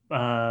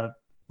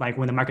 like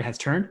when the market has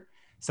turned.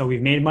 So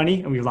we've made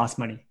money and we've lost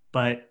money.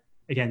 But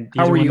again,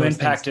 how were you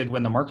impacted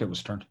when the market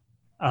was turned?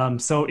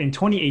 So in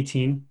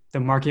 2018, the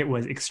market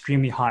was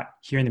extremely hot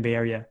here in the Bay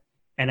Area,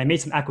 and I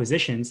made some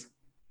acquisitions.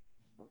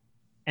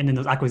 And then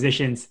those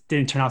acquisitions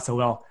didn't turn out so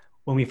well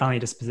when we finally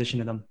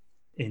dispositioned them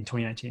in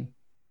 2019.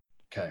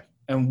 Okay.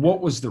 And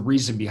what was the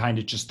reason behind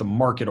it? Just the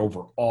market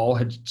overall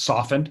had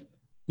softened?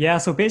 Yeah.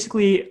 So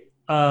basically,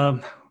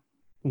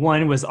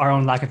 one was our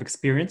own lack of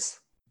experience.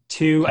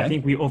 Two, I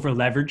think we over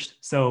leveraged.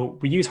 So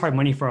we use hard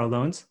money for our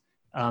loans.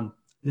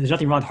 There's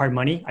nothing wrong with hard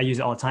money. I use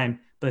it all the time.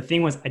 But the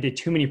thing was, I did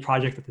too many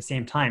projects at the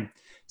same time.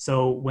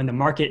 So when the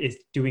market is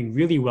doing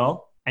really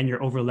well and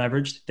you're over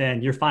leveraged,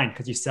 then you're fine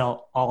because you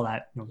sell all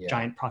that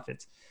giant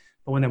profits.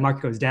 But when the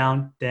market goes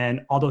down,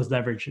 then all those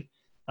leverage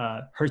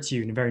hurts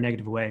you in a very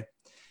negative way.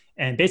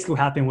 And basically what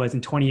happened was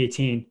in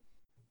 2018,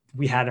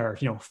 we had our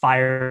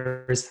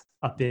fires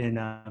up in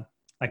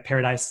like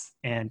Paradise,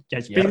 and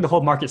basically the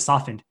whole market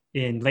softened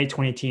in late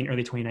 2018,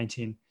 early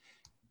 2019.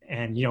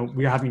 And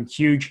we were having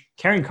huge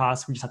carrying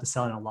costs. We just had to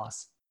sell it at a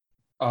loss.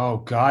 Oh,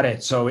 got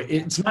it. So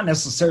it's not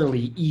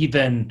necessarily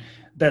even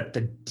that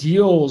the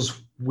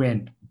deals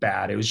went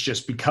bad. It was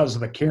just because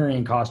of the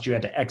carrying cost, you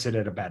had to exit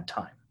at a bad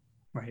time.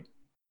 Right.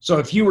 So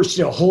if you were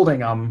still holding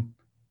them,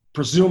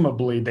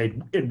 presumably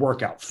it'd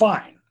work out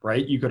fine,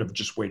 right? You could have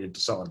just waited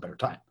to sell at a better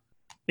time.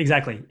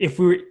 Exactly. If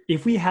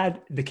we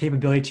had the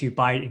capability to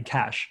buy it in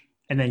cash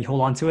and then you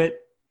hold on to it,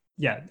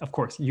 yeah, of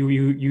course,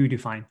 you do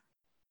fine.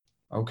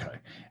 Okay.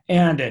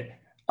 And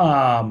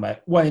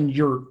when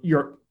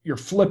you're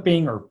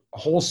flipping or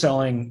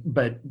wholesaling,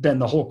 but then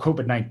the whole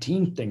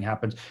COVID-19 thing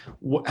happens,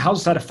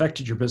 how's that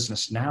affected your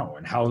business now?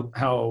 And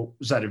how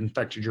has that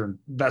affected your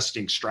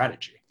investing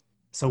strategy?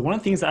 So one of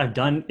the things that I've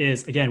done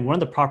is, again, one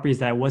of the properties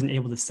that I wasn't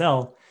able to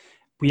sell,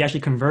 we actually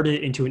converted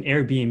it into an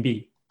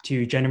Airbnb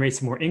to generate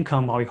some more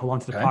income while we hold on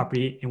to the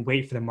property and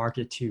wait for the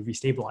market to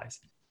restabilize.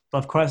 But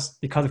of course,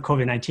 because of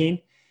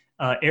COVID-19,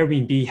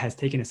 Airbnb has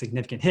taken a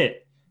significant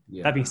hit.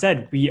 Yeah. That being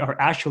said, we are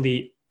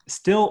actually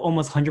still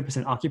almost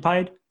 100%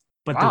 occupied,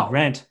 but the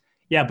rent,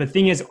 but the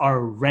thing is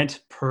our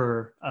rent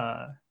per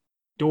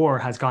door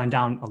has gone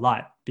down a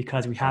lot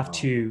because we have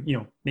to,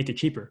 make it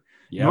cheaper.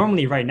 Yep.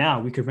 Normally right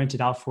now we could rent it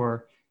out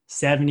for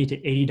 $70 to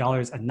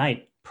 $80 a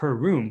night per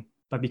room.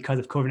 But because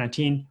of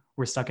COVID-19,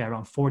 we're stuck at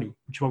around 40,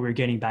 which is what we were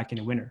getting back in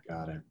the winter.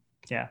 Got it.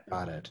 Yeah.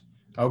 Got it.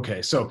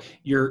 Okay. So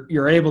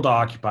you're able to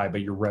occupy,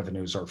 but your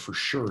revenues are for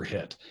sure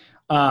hit.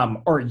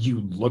 Are you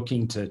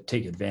looking to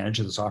take advantage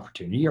of this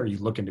opportunity? Are you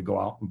looking to go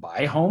out and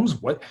buy homes?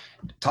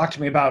 Talk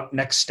to me about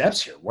next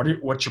steps here.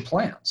 What's your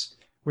plans?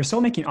 We're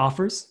still making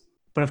offers,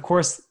 but of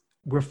course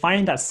we're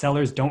finding that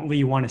sellers don't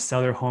really want to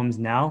sell their homes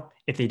now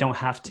if they don't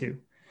have to.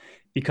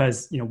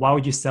 Because why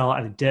would you sell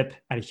at a dip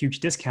at a huge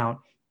discount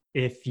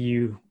if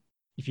you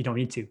don't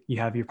need to? You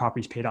have your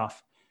properties paid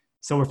off.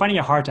 So we're finding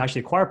it hard to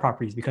actually acquire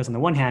properties because on the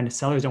one hand,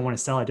 sellers don't want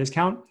to sell at a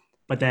discount,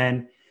 but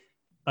then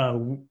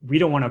we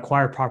don't want to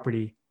acquire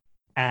property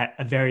at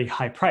a very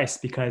high price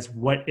because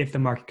what if the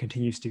market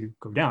continues to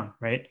go down,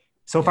 right?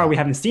 So far, we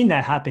haven't seen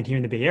that happen here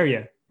in the Bay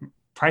Area.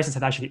 prices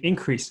have actually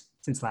increased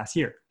since last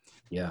year.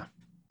 Yeah.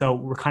 So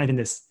we're kind of in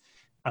this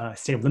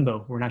state of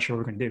limbo. We're not sure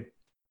what we're going to do.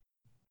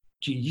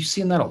 You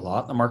seeing that a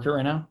lot in the market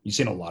right now? You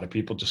seeing a lot of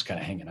people just kind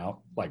of hanging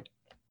out, like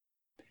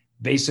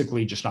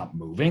basically just not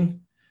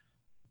moving?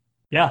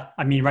 Yeah.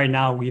 I mean, right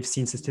now we've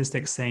seen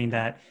statistics saying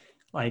that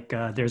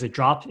there's a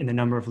drop in the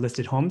number of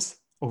listed homes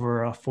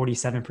over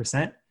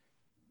 47%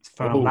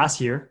 from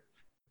last year.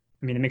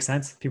 I mean, it makes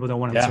sense. People don't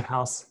want to list their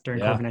house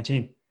during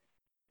COVID-19.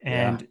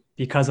 And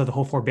because of the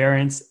whole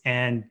forbearance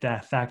and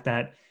the fact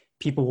that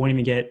people won't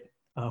even get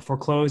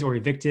foreclosed or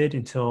evicted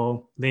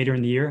until later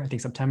in the year, I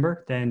think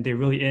September, then they're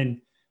really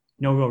in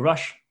no real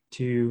rush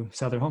to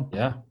sell their home.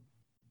 Yeah.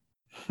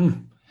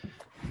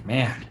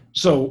 Man.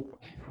 So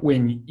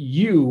when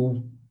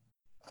you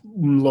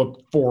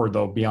look forward,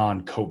 though,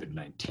 beyond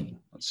COVID-19,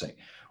 let's say,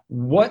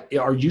 what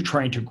are you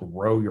trying to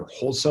grow your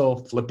wholesale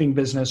flipping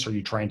business? Are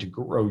you trying to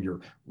grow your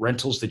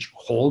rentals that you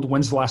hold?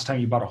 When's the last time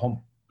you bought a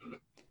home?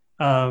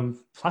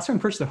 Last time I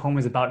purchased a home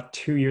was about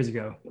 2 years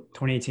ago,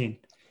 2018.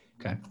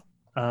 Okay.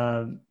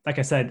 Like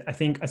I said, I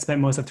think I spent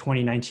most of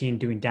 2019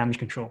 doing damage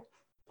control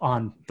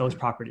on those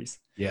properties.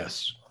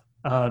 Yes.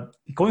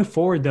 Going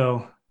forward,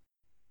 though,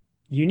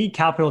 you need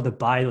capital to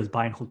buy those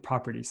buy and hold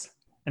properties.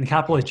 And the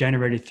capital is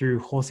generated through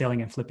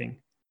wholesaling and flipping.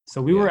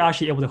 So we were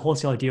actually able to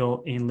wholesale a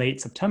deal in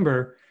late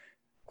September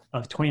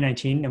of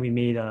 2019, and we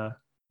made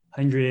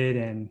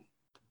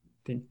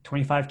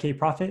 $125K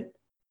profit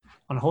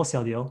on a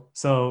wholesale deal.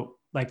 So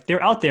like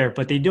they're out there,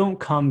 but they don't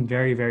come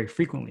very, very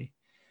frequently.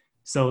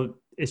 So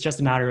it's just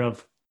a matter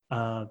of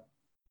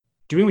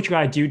doing what you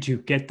got to do to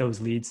get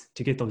those leads,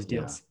 to get those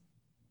deals.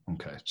 Yeah.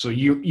 Okay. So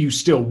you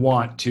still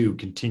want to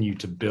continue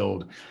to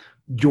build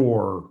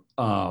your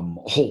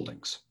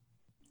holdings.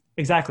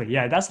 Exactly.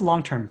 Yeah. That's a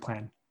long-term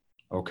plan.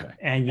 Okay.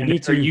 And you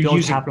need to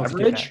build capital to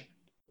get that.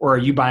 Or are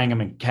you buying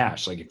them in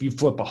cash? Like if you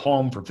flip a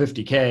home for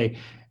 $50K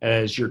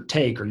as your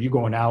take, are you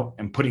going out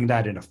and putting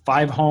that into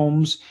 5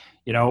 homes,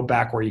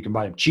 back where you can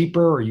buy them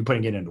cheaper, or are you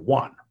putting it into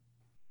one?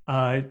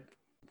 For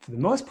the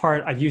most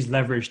part, I've used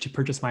leverage to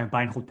purchase my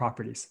buy and hold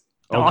properties.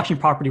 The auction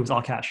property was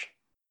all cash.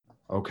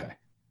 Okay.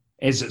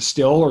 Is it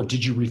still, or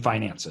did you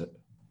refinance it?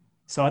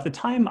 So at the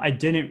time, I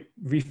didn't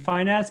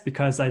refinance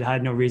because I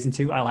had no reason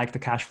to. I like the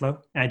cash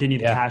flow, and I didn't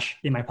need the cash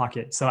in my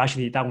pocket. So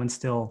actually, that one's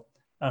still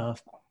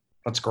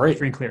that's great,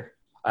 free and clear.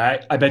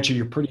 I bet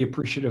you're pretty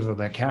appreciative of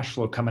that cash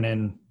flow coming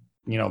in,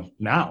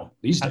 now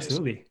these days.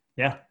 Absolutely,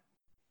 yeah.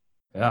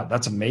 Yeah,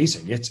 that's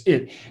amazing. What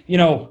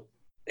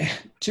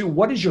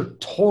is your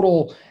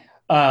total?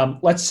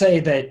 Let's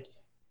say that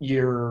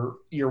your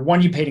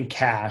one you paid in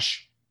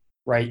cash,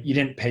 right? You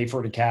didn't pay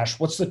for it in cash.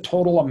 What's the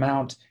total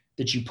amount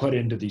that you put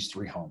into these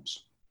 3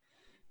 homes?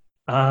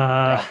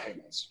 Off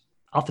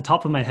the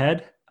top of my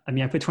head, I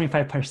mean, I put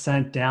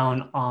 25%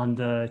 down on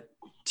the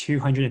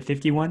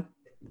 251.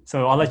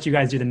 So I'll let you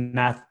guys do the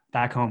math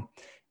back home.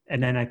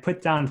 And then I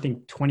put down, I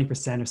think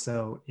 20% or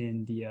so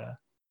in the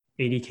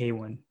 80K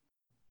one.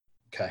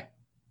 Okay.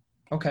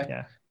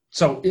 Yeah.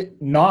 So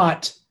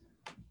not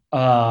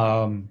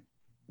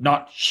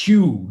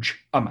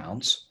huge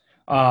amounts,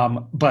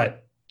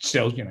 but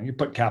still, you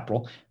put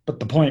capital. But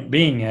the point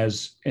being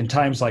is, in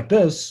times like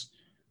this,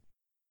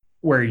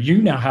 where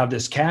you now have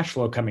this cash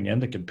flow coming in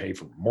that can pay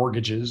for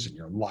mortgages and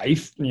your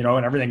life, and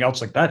everything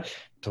else like that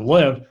to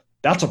live,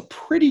 that's a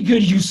pretty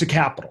good use of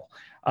capital.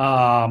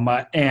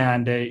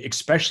 And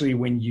especially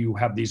when you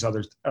have these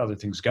other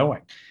things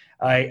going.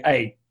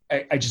 I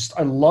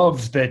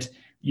love that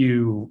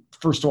you,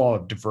 first of all,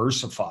 have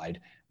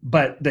diversified,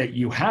 but that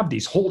you have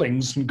these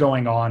holdings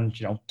going on,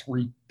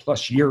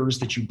 3+ years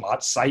that you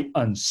bought sight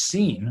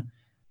unseen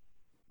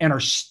and are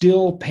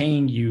still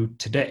paying you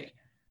today.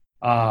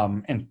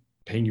 And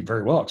paying you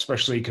very well,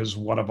 especially because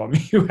one of them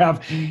you have,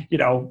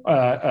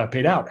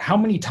 paid out. How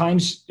many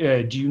times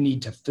do you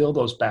need to fill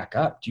those back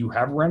up? Do you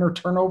have renter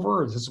turnover,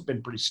 or has this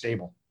been pretty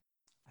stable?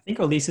 I think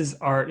our leases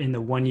are in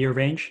the 1-year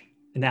range,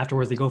 and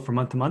afterwards they go from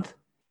month to month.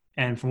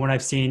 And from what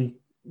I've seen,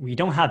 we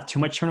don't have too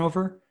much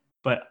turnover,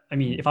 but I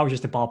mean, if I was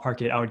just to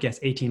ballpark it, I would guess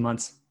 18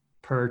 months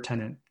per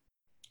tenant.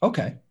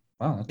 Okay.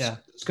 Wow.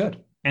 That's good.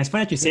 And it's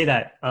funny that you say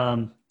that,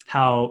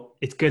 how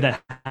it's good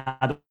that I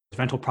have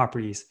rental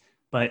properties,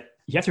 but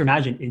you have to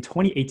imagine in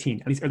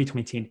 2018, at least early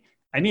 2018,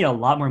 I made a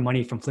lot more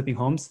money from flipping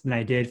homes than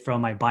I did from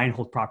my buy and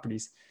hold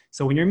properties.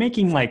 So when you're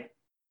making like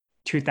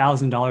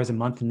 $2,000 a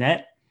month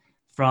net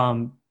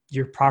from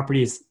your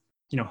properties,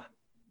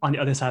 on the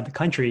other side of the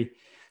country,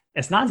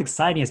 it's not as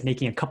exciting as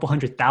making a couple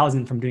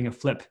 $100,000 from doing a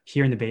flip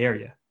here in the Bay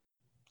Area.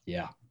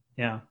 Yeah.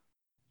 Yeah.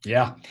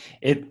 Yeah.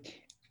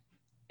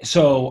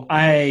 So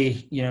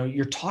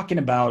you're talking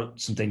about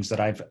some things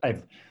that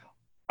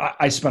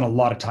I spent a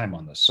lot of time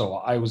on this. So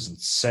I was in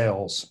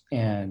sales,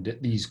 and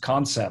these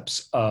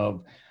concepts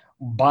of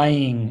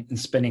buying and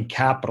spending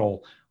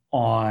capital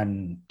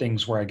on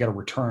things where I get a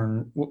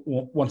return,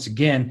 once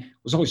again,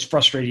 was always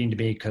frustrating to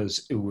me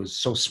because it was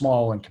so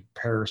small in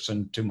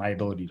comparison to my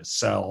ability to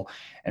sell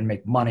and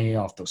make money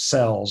off those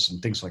sales and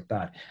things like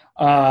that.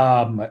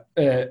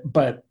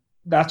 But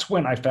that's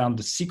when I found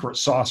the secret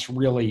sauce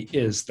really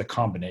is the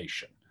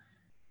combination.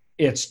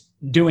 it's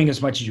doing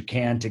as much as you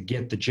can to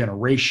get the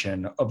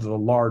generation of the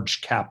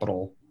large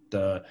capital,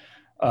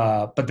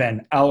 but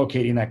then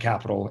allocating that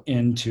capital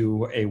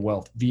into a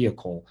wealth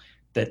vehicle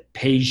that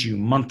pays you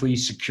monthly,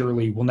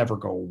 securely, will never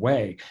go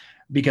away,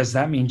 because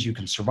that means you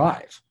can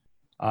survive.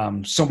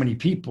 So many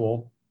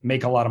people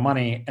make a lot of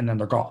money and then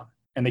they're gone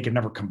and they can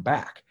never come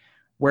back.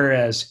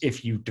 Whereas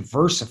if you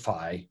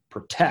diversify,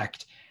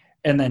 protect,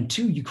 and then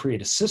two, you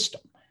create a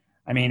system.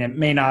 I mean, it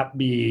may not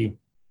be,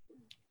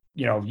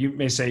 you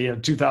may say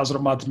 2,000 a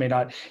month may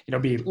not,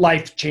 be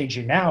life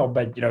changing now,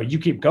 but you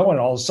keep going,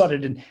 all of a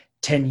sudden in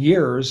 10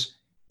 years,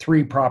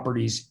 3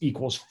 properties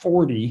equals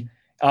 40.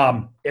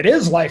 It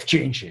is life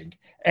changing.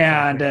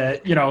 And,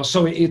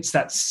 so it's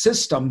that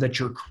system that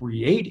you're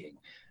creating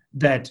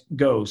that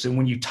goes. And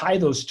when you tie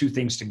those two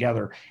things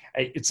together,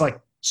 it's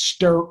like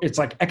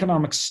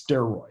economic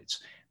steroids,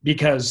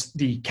 because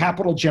the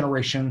capital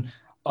generation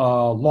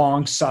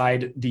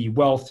alongside the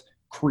wealth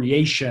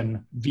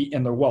creation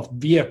and the wealth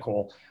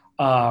vehicle,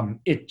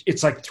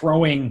 it's like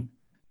throwing,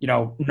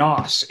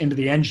 NOS into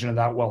the engine of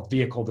that wealth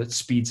vehicle that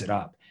speeds it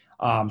up.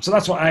 So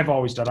that's what I've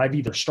always done. I've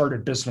either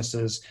started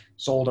businesses,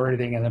 sold or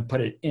anything, and then put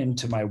it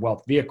into my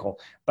wealth vehicle.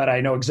 But I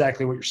know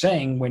exactly what you're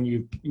saying. When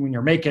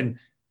you're making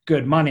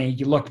good money,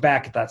 you look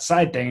back at that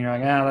side thing and you're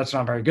like, that's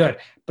not very good.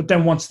 But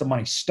then once the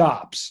money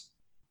stops,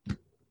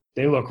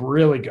 they look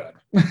really good.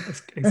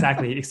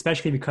 Exactly.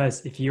 Especially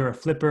because if you're a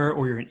flipper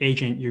or you're an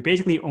agent, you're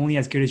basically only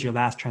as good as your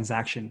last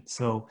transaction.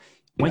 So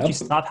once you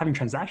stop having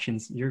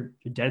transactions, you're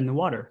dead in the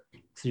water.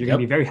 So you're going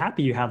to be very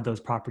happy you have those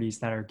properties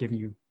that are giving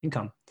you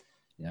income.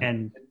 Yeah.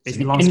 And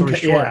basically,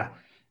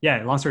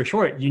 long story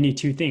short, you need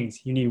 2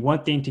 things. You need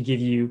one thing to give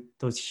you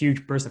those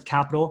huge bursts of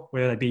capital,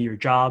 whether that be your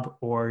job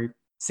or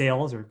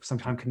sales or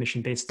sometimes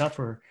commission-based stuff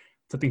or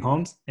flipping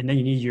homes. And then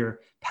you need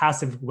your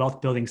passive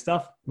wealth building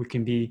stuff, which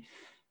can be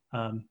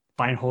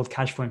buy and hold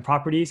cash flowing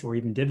properties or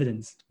even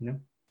dividends,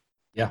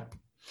 Yeah.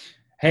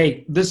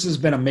 Hey, this has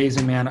been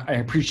amazing, man. I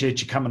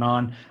appreciate you coming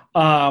on.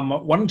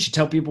 Why don't you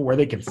tell people where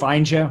they can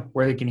find you,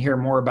 where they can hear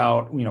more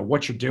about,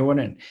 what you're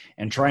doing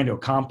and trying to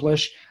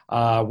accomplish?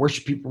 Where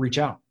should people reach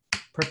out?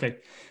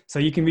 Perfect. So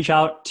you can reach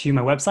out to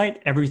my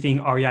website,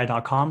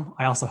 everythingrei.com.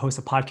 I also host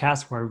a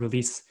podcast where I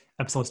release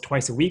episodes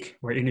twice a week,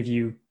 where I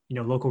interview,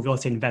 local real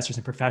estate investors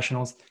and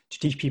professionals to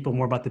teach people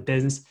more about the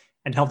business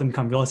and help them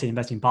become real estate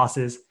investing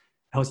bosses.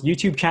 I host a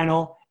YouTube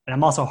channel, and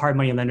I'm also a hard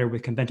money lender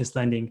with Conventus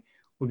Lending,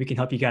 where we can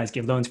help you guys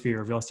get loans for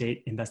your real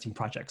estate investing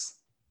projects.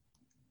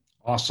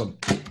 Awesome.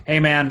 Hey,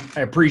 man,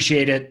 I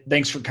appreciate it.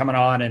 Thanks for coming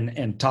on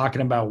and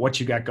talking about what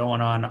you got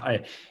going on.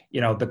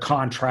 The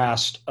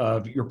contrast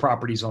of your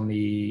properties on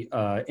the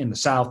in the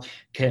South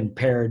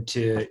compared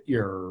to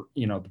your,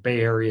 the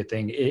Bay Area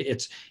thing.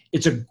 It's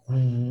a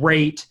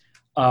great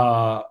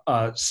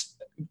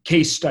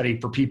case study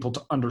for people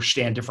to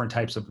understand different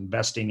types of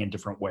investing in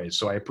different ways.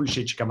 So I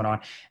appreciate you coming on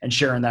and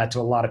sharing that to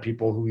a lot of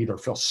people who either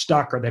feel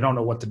stuck or they don't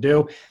know what to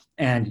do.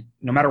 And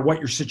no matter what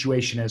your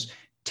situation is,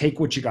 take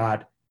what you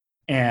got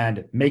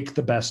and make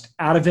the best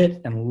out of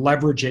it and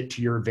leverage it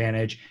to your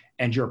advantage.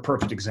 And you're a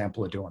perfect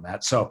example of doing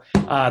that. So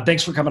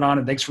thanks for coming on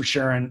and thanks for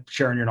sharing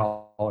your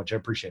knowledge. I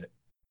appreciate it.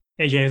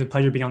 AJ, it was a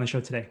pleasure being on the show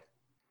today.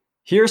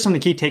 Here are some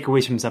of the key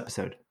takeaways from this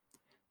episode.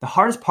 The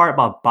hardest part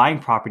about buying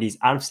properties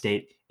out of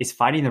state is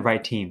finding the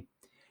right team.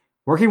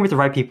 Working with the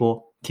right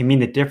people can mean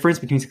the difference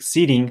between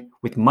succeeding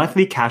with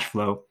monthly cash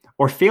flow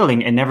or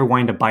failing and never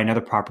wanting to buy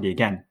another property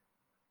again.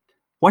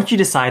 Once you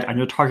decide on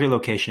your target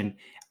location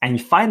and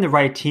you find the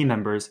right team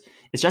members,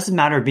 it's just a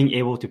matter of being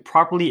able to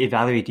properly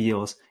evaluate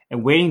deals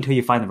and waiting until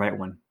you find the right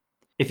one.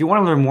 If you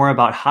want to learn more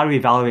about how to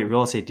evaluate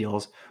real estate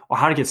deals or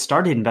how to get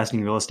started investing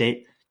in real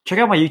estate, check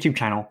out my YouTube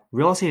channel,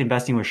 Real Estate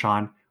Investing with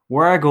Sean,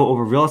 where I go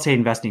over real estate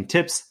investing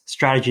tips,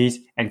 strategies,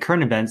 and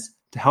current events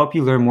to help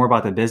you learn more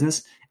about the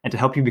business and to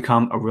help you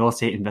become a real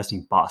estate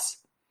investing boss.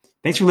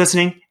 Thanks for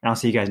listening, and I'll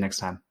see you guys next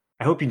time.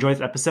 I hope you enjoyed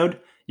this episode.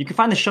 You can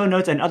find the show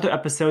notes and other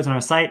episodes on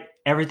our site,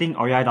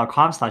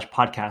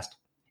 everythingrei.com/podcast.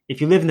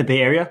 If you live in the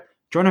Bay Area,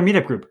 join our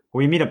meetup group,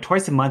 where we meet up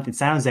twice a month in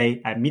San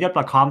Jose at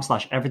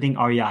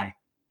meetup.com/everythingrei.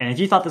 And if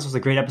you thought this was a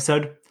great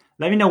episode,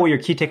 let me know what your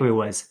key takeaway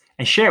was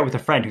and share it with a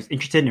friend who's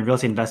interested in real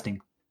estate investing.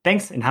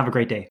 Thanks, and have a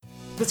great day.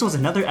 This was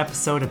another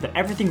episode of the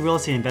Everything Real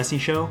Estate Investing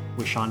Show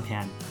with Sean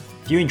Pan.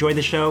 If you enjoyed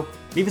the show,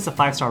 leave us a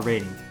 5-star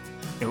rating.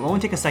 It will only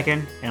take a second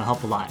and it'll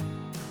help a lot.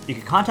 You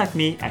can contact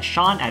me at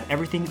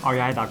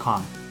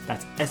sean@everythingrei.com.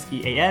 That's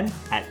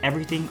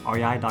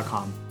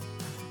SEAN@everythingrei.com.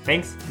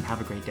 Thanks, and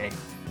have a great day.